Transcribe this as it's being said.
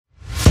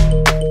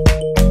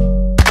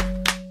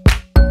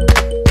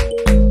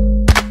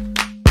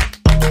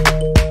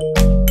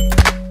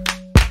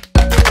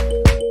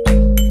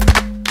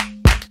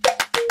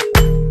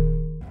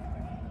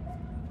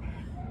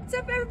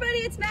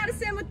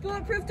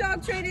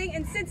Dog Training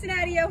in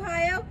Cincinnati,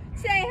 Ohio.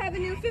 Today I have a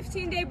new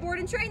 15-day board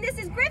and train. This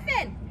is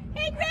Griffin.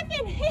 Hey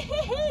Griffin,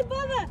 hey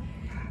Bubba.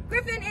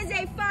 Griffin is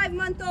a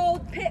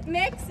 5-month-old pit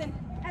mix, and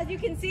as you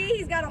can see,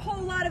 he's got a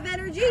whole lot of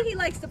energy. He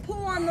likes to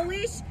pull on the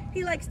leash,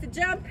 he likes to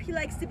jump, he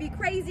likes to be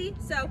crazy.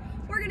 So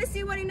we're gonna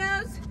see what he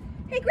knows.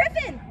 Hey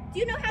Griffin, do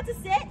you know how to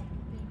sit?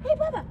 Hey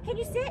Bubba, can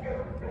you sit?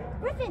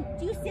 Griffin,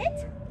 do you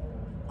sit?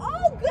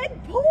 Oh,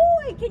 good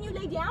boy. Can you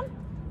lay down?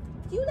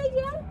 Do you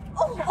lay down?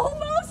 Oh,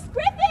 almost.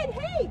 Griffin,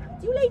 hey,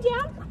 do you lay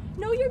down?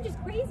 No, you're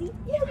just crazy.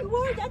 Yeah, you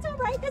are. That's all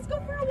right. Let's go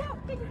for a walk.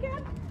 Take a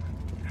cab.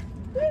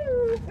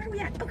 Woo, where are we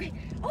at? Okay.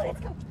 Oh, let's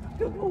go.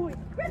 Good boy.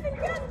 Griffin,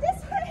 come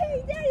this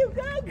way. There you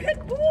go.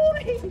 Good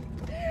boy.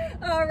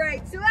 All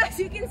right. So as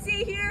you can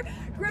see here,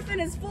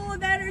 Griffin is full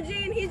of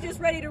energy and he's just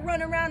ready to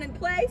run around and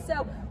play.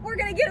 So we're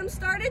going to get him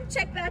started.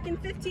 Check back in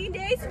 15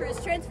 days for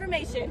his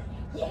transformation.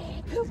 Yeah,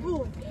 good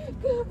boy.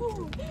 Good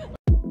boy.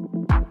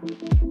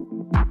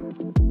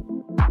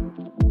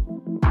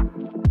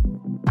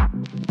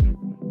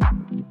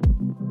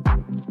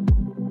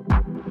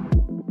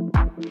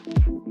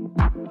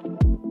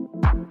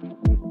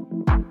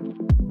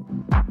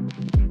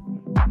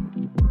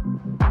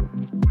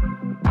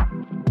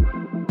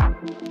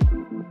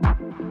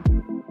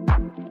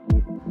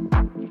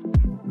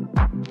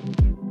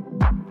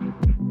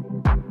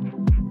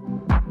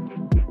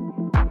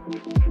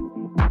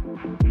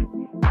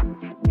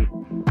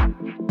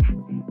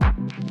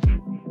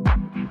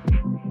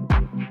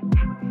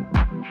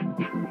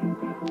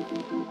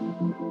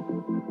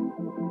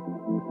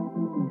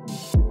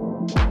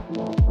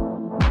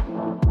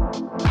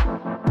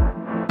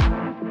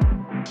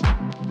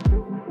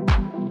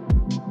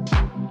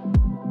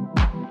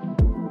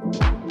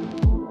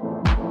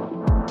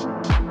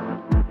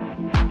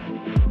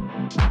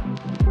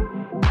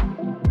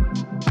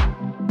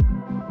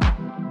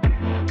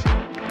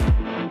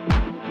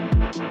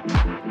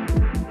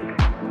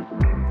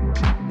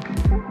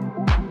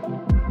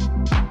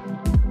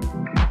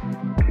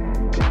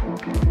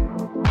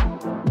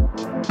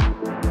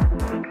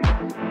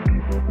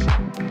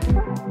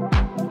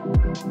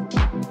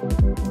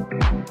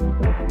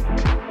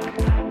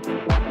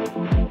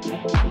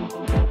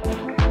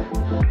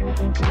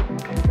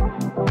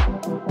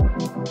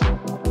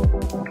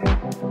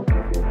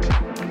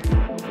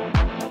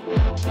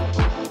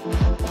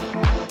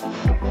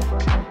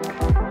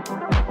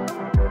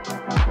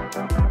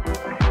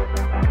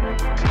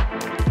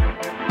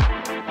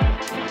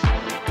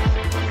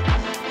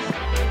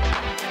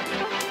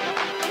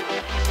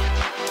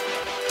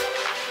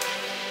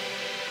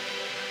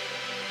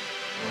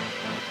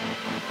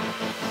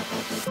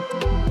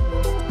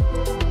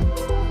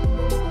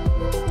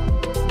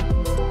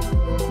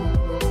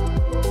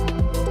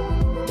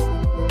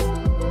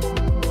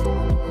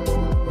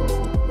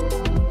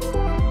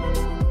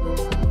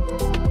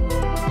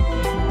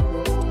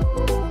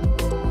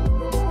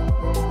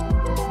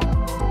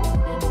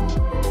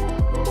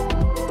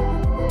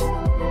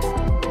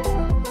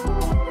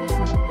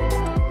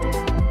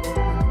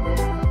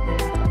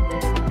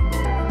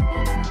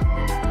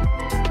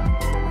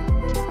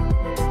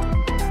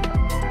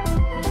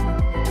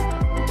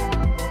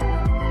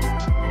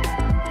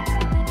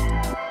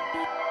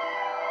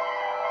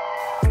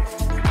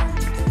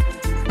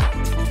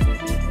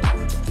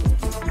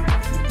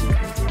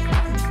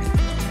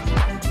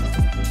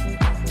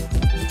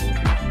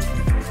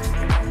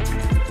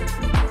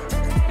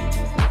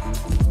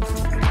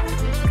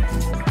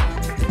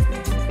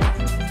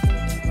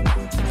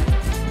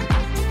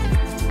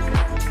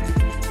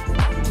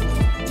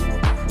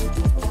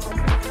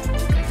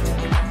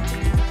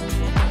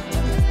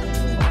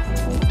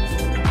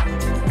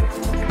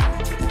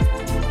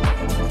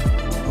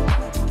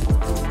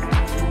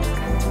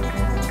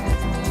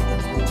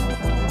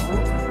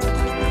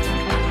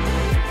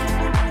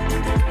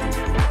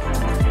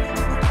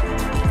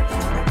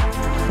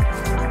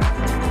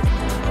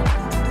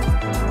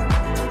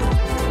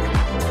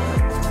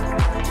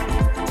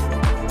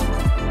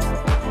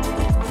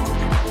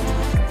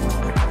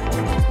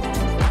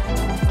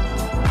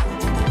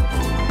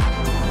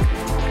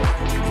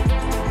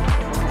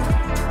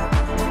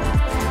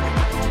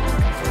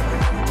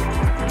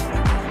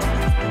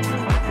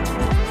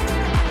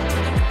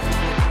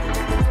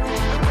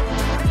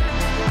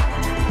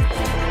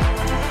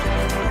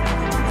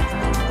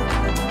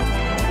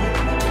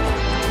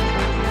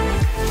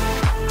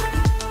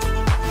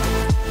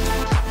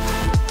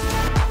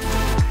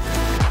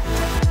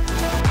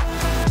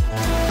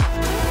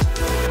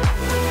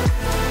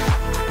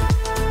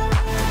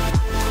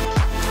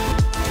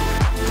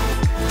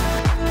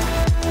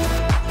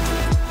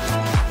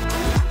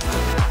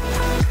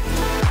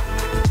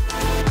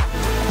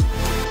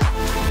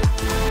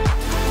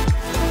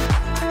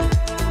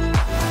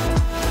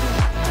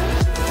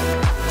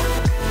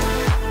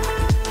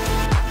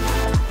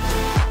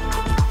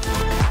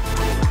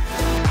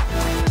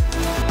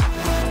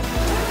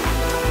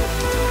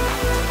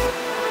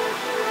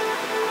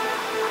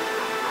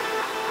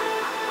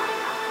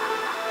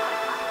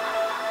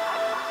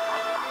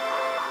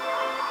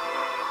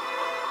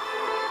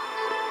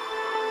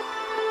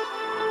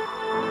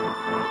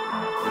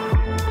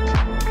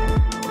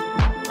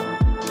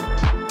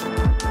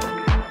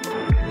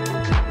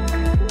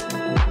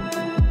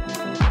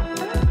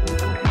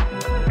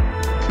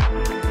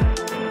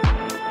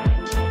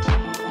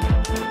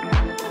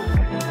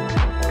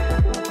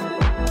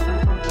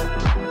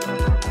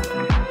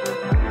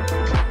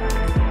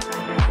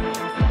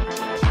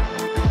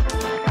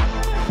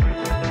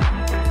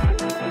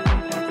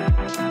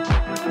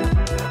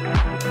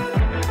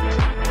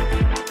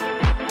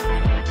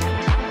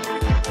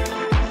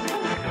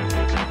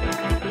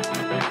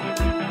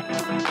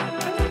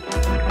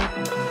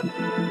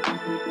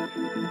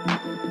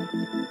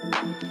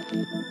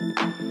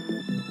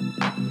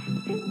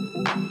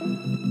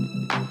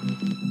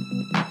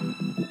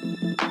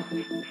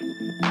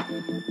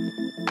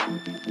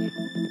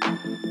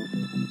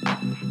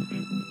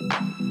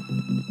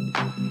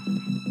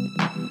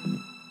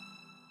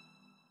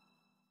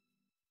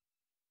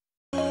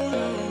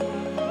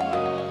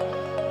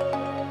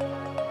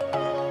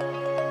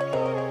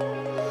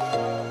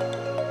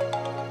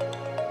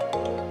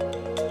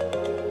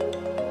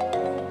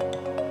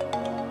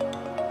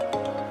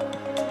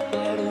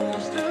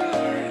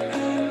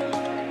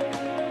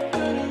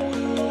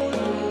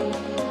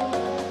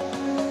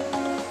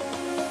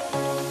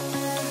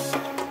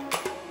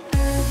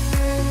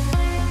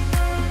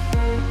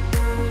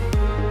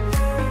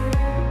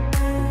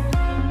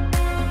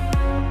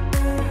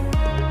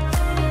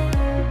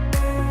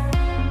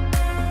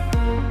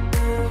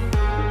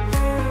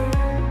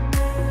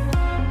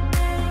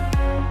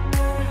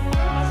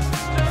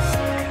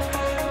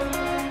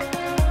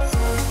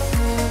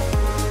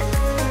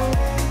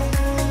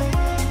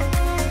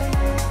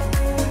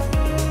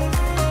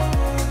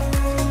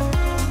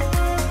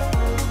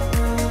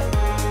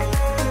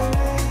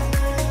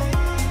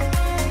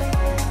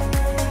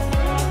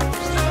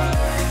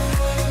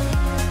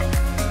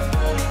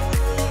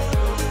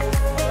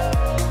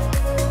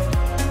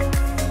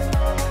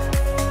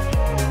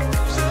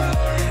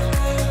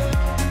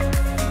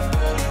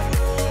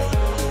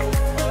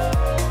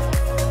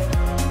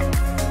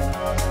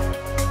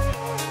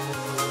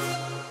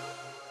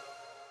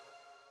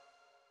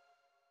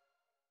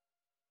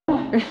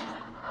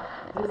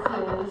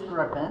 is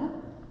Griffin,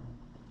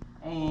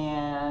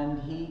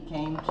 and he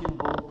came to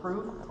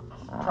Bulletproof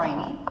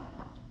Training,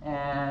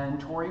 and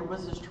Tori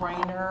was his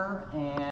trainer, and